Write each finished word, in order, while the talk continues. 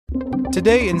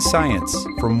Today in Science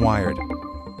from Wired.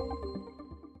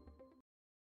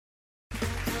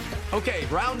 Okay,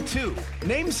 round two.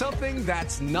 Name something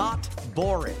that's not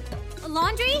boring. A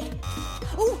laundry?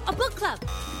 Ooh, a book club.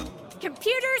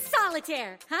 Computer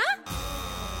solitaire, huh?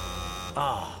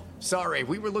 Ah, sorry,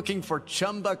 we were looking for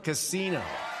Chumba Casino.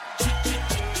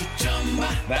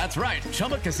 That's right,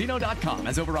 ChumbaCasino.com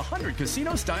has over 100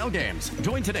 casino-style games.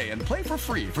 Join today and play for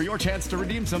free for your chance to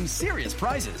redeem some serious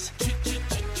prizes.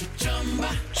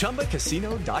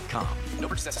 ChumbaCasino.com. No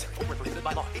purchase necessary. Void where prohibited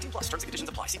by law. 18+. Terms and conditions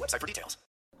apply. See website for details.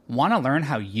 Want to learn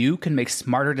how you can make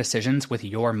smarter decisions with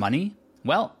your money?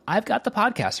 Well, I've got the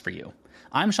podcast for you.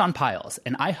 I'm Sean Piles,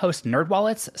 and I host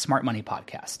NerdWallet's Smart Money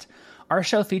Podcast. Our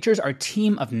show features our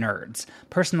team of nerds,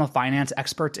 personal finance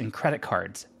experts in credit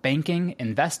cards, banking,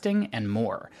 investing, and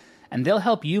more. And they'll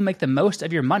help you make the most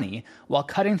of your money while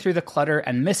cutting through the clutter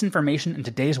and misinformation in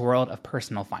today's world of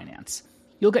personal finance.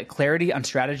 You'll get clarity on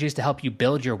strategies to help you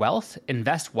build your wealth,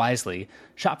 invest wisely,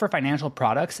 shop for financial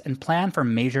products, and plan for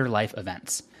major life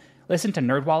events. Listen to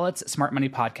NerdWallet's Smart Money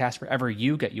Podcast wherever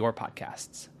you get your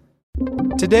podcasts.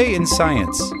 Today in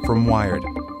Science from Wired.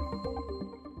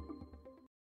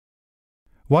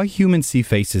 Why humans see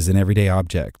faces in everyday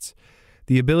objects.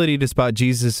 The ability to spot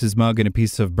Jesus' mug in a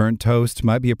piece of burnt toast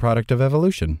might be a product of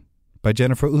evolution. By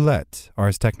Jennifer Ouellette,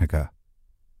 Ars Technica.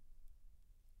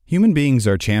 Human beings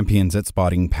are champions at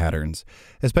spotting patterns,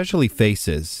 especially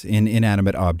faces, in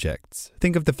inanimate objects.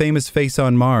 Think of the famous face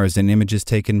on Mars in images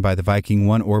taken by the Viking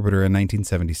 1 orbiter in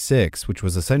 1976, which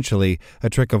was essentially a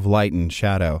trick of light and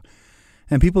shadow.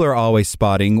 And people are always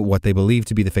spotting what they believe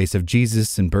to be the face of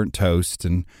Jesus and burnt toast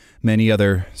and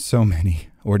so many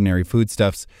ordinary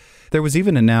foodstuffs. There was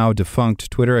even a now defunct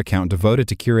Twitter account devoted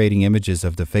to curating images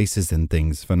of the faces and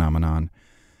things phenomenon.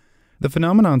 The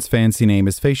phenomenon's fancy name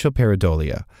is facial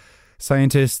pareidolia.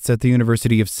 Scientists at the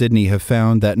University of Sydney have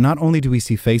found that not only do we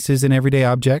see faces in everyday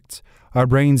objects, our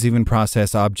brains even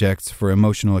process objects for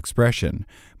emotional expression,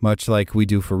 much like we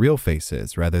do for real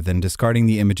faces, rather than discarding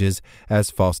the images as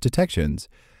false detections.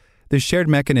 This shared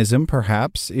mechanism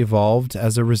perhaps evolved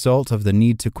as a result of the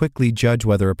need to quickly judge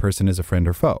whether a person is a friend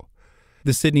or foe.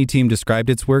 The Sydney team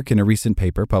described its work in a recent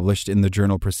paper published in the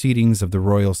journal Proceedings of the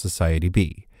Royal Society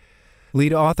B.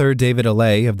 Lead author David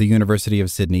Allais of the University of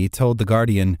Sydney told The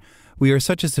Guardian, "We are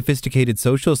such a sophisticated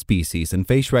social species and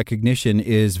face recognition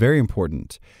is very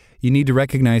important. You need to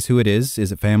recognize who it is.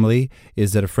 Is it family?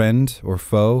 Is it a friend or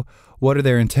foe? What are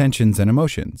their intentions and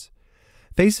emotions?"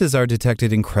 Faces are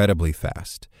detected incredibly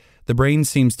fast. The brain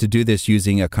seems to do this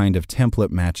using a kind of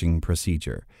template matching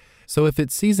procedure. So if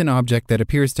it sees an object that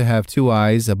appears to have two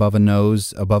eyes above a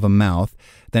nose, above a mouth,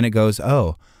 then it goes,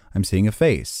 "Oh, I'm seeing a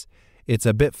face." It's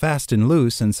a bit fast and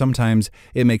loose, and sometimes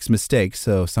it makes mistakes,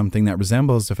 so something that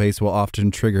resembles a face will often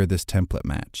trigger this template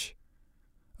match.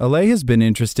 Allais has been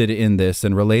interested in this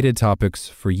and related topics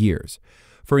for years.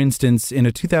 For instance, in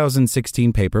a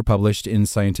 2016 paper published in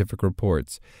Scientific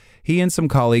Reports, he and some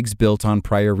colleagues built on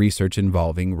prior research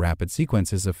involving rapid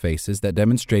sequences of faces that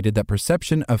demonstrated that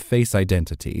perception of face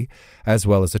identity, as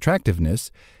well as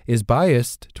attractiveness, is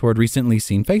biased toward recently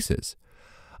seen faces.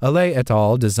 Allais et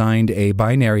al. Designed a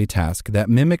binary task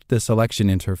that mimicked the selection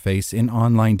interface in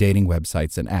online dating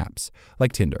websites and apps,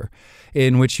 like Tinder,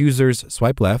 in which users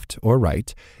swipe left or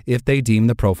right if they deem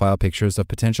the profile pictures of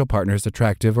potential partners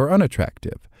attractive or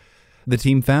unattractive. The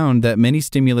team found that many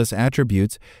stimulus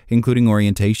attributes, including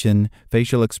orientation,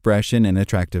 facial expression, and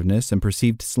attractiveness, and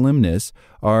perceived slimness,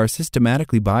 are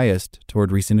systematically biased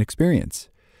toward recent experience.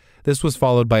 This was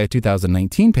followed by a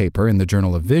 2019 paper in the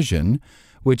Journal of Vision,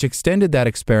 which extended that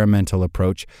experimental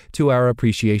approach to our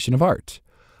appreciation of art.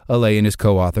 Allais and his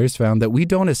co-authors found that we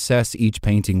don't assess each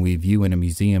painting we view in a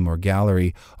museum or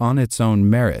gallery on its own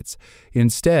merits.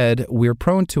 Instead, we're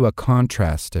prone to a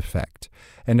contrast effect,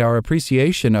 and our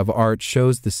appreciation of art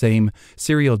shows the same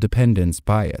serial dependence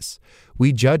bias.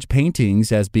 We judge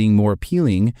paintings as being more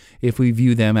appealing if we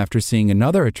view them after seeing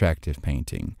another attractive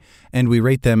painting, and we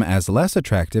rate them as less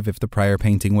attractive if the prior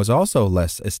painting was also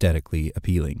less aesthetically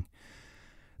appealing.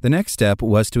 The next step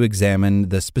was to examine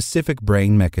the specific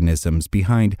brain mechanisms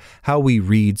behind how we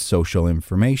read social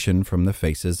information from the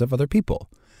faces of other people.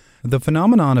 The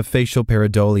phenomenon of facial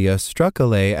pareidolia struck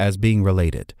Allais as being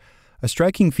related. A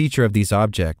striking feature of these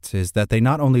objects is that they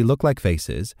not only look like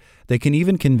faces, they can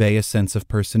even convey a sense of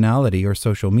personality or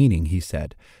social meaning, he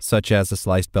said, such as a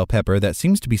sliced bell pepper that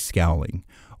seems to be scowling,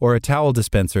 or a towel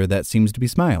dispenser that seems to be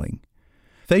smiling.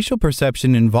 Facial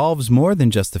perception involves more than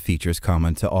just the features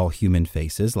common to all human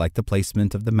faces, like the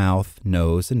placement of the mouth,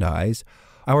 nose, and eyes.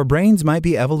 Our brains might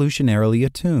be evolutionarily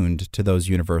attuned to those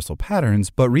universal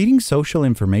patterns, but reading social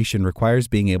information requires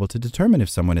being able to determine if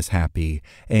someone is happy,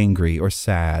 angry, or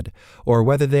sad, or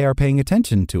whether they are paying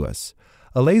attention to us.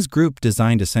 Allay's group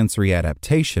designed a sensory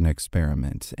adaptation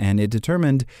experiment, and it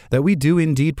determined that we do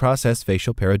indeed process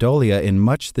facial pareidolia in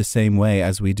much the same way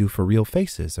as we do for real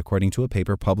faces, according to a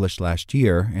paper published last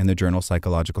year in the journal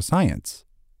Psychological Science.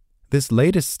 This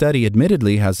latest study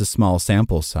admittedly has a small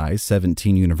sample size,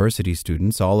 17 university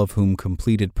students, all of whom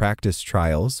completed practice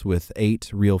trials with 8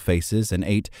 real faces and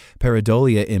 8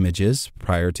 pareidolia images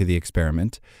prior to the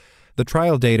experiment. The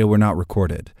trial data were not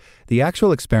recorded. The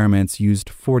actual experiments used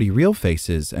 40 real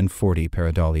faces and 40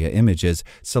 pareidolia images,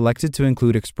 selected to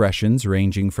include expressions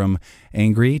ranging from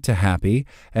angry to happy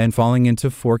and falling into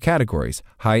 4 categories: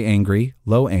 high angry,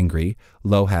 low happy,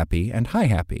 and high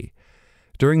happy.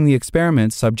 During the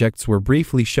experiment, subjects were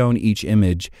briefly shown each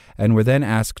image and were then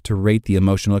asked to rate the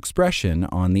emotional expression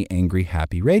on the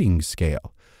angry-happy rating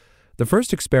scale. The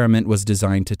first experiment was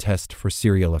designed to test for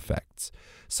serial effects.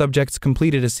 Subjects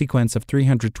completed a sequence of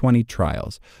 320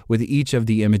 trials, with each of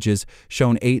the images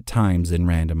shown 8 times in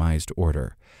randomized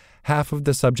order. Half of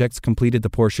the subjects completed the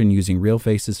portion using real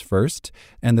faces first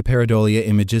and the pareidolia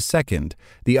images second.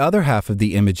 The other half of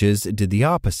the images did the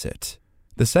opposite.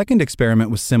 The second experiment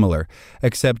was similar,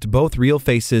 except both real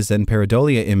faces and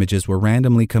pareidolia images were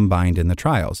randomly combined in the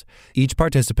trials. Each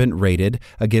participant rated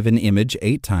a given image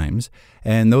 8 times,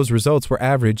 and those results were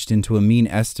averaged into a mean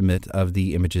estimate of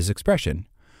the image's expression.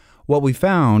 What we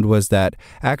found was that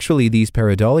actually these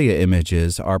pareidolia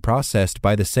images are processed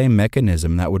by the same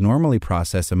mechanism that would normally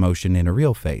process emotion in a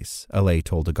real face, Allay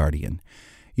told The Guardian.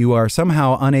 You are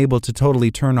somehow unable to totally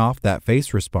turn off that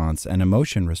face response and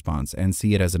emotion response and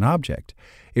see it as an object.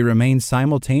 It remains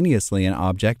simultaneously an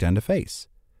object and a face.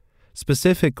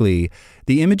 Specifically,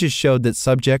 the images showed that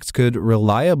subjects could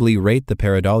reliably rate the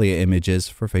pareidolia images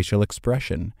for facial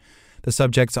expression. The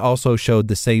subjects also showed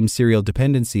the same serial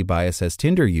dependency bias as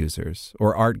Tinder users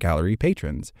or art gallery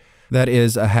patrons. That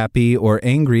is, a happy or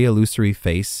angry illusory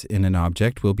face in an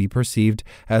object will be perceived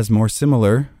as more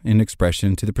similar in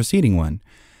expression to the preceding one.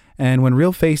 And when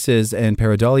real faces and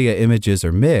pareidolia images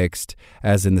are mixed,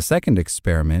 as in the second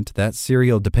experiment, that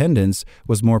serial dependence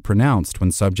was more pronounced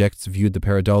when subjects viewed the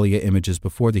pareidolia images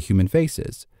before the human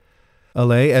faces.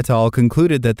 Allay et al.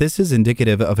 Concluded that this is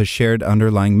indicative of a shared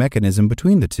underlying mechanism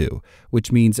between the two,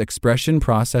 which means expression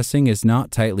processing is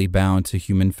not tightly bound to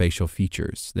human facial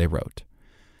features, they wrote.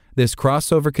 This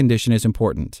crossover condition is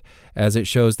important, as it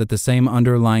shows that the same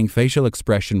underlying facial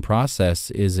expression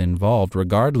process is involved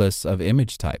regardless of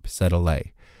image type, said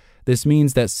Allay. This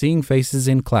means that seeing faces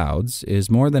in clouds is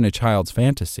more than a child's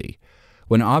fantasy.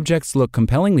 When objects look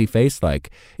compellingly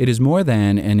face-like, it is more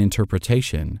than an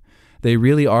interpretation. They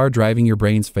really are driving your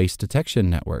brain's face detection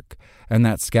network. And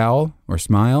that scowl or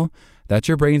smile, that's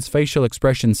your brain's facial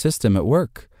expression system at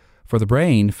work. For the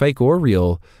brain, fake or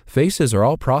real, faces are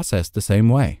all processed the same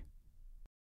way.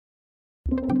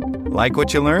 Like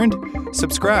what you learned?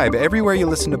 Subscribe everywhere you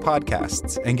listen to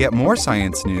podcasts and get more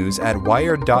science news at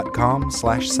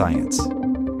wired.com/science.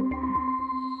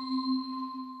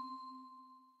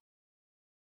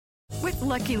 With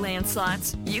Lucky Land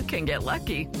Slots, you can get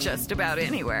lucky just about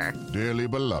anywhere. Dearly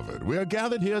beloved, we are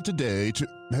gathered here today to...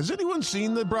 Has anyone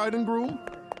seen the bride and groom?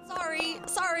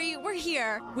 Sorry, we're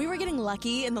here. We were getting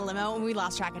lucky in the limo and we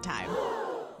lost track of time.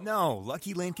 No,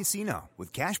 Lucky Land Casino,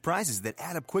 with cash prizes that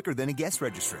add up quicker than a guest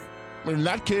registry. In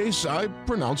that case, I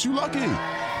pronounce you lucky.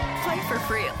 Play for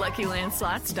free at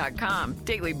LuckyLandSlots.com.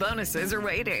 Daily bonuses are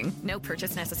waiting. No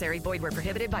purchase necessary. Void where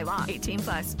prohibited by law.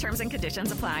 18+. Terms and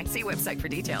conditions apply. See website for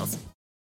details.